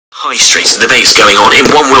High Street. The debate's going on in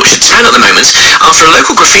one Wiltshire town at the moment after a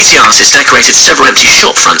local graffiti artist decorated several empty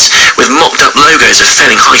shop fronts with mocked-up logos of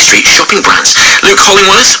failing high street shopping brands. Luke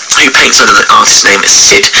Hollingworth, who paints under the artist's name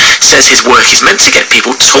Sid, says his work is meant to get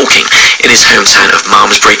people talking in his hometown of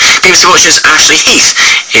Malmesbury. BBC Watch's Ashley Heath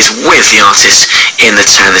is with the artist in the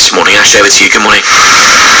town this morning. Ashley, over to you. Good morning.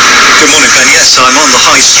 Good morning, Ben. Yes, I'm on the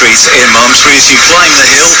High Street in Malmesbury. As you climb the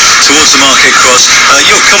hill towards the Market Cross,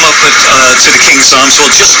 you'll come up to the King's Arms.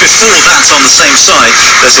 Well, just before that, on the same side,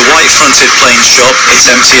 there's a white-fronted plain shop.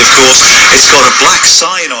 It's empty, of course. It's got a black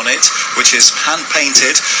sign on it, which is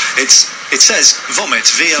hand-painted. It says Vomit,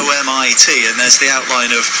 V-O-M-I-T, and there's the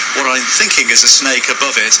outline of what I'm thinking is a snake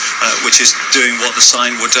above it, which is doing what the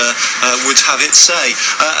sign would have it say.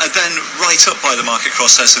 And then right up by the Market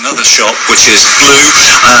Cross, there's another shop, which is blue,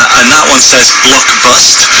 and that one says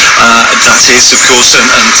Blockbust. That is, of course, and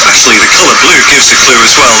actually the colour blue gives a clue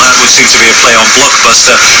as well. That would seem to be a play on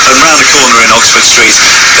Blockbuster. And round the corner in Oxford Street,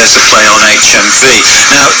 there's a play on HMV.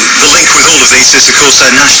 Now, the link with all of these is, of course,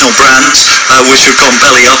 their national brands, which have gone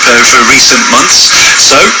belly up over recent months.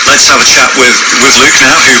 So let's have a chat with Luke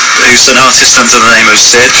now, who's an artist under the name of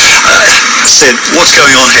Sid. Sid, what's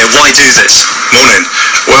going on here? Why do this? Morning.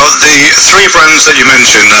 Well, the three brands that you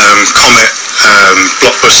mentioned, Comet,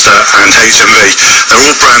 Blockbuster and HMV, they're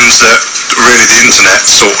all brands that really the internet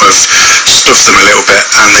sort of stuffed them a little bit,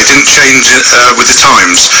 and they didn't change with the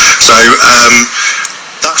times. So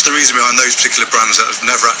that's the reason behind those particular brands that have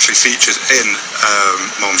never actually featured in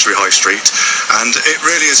Malmesbury High Street, and it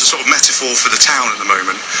really is a sort of metaphor for the town at the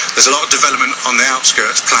moment. There's a lot of development on the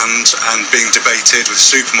outskirts planned and being debated with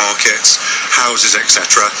supermarkets, houses,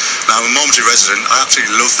 etc. Now, I'm a Malmesbury resident. I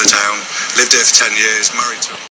absolutely love the town, lived here for 10 years, married to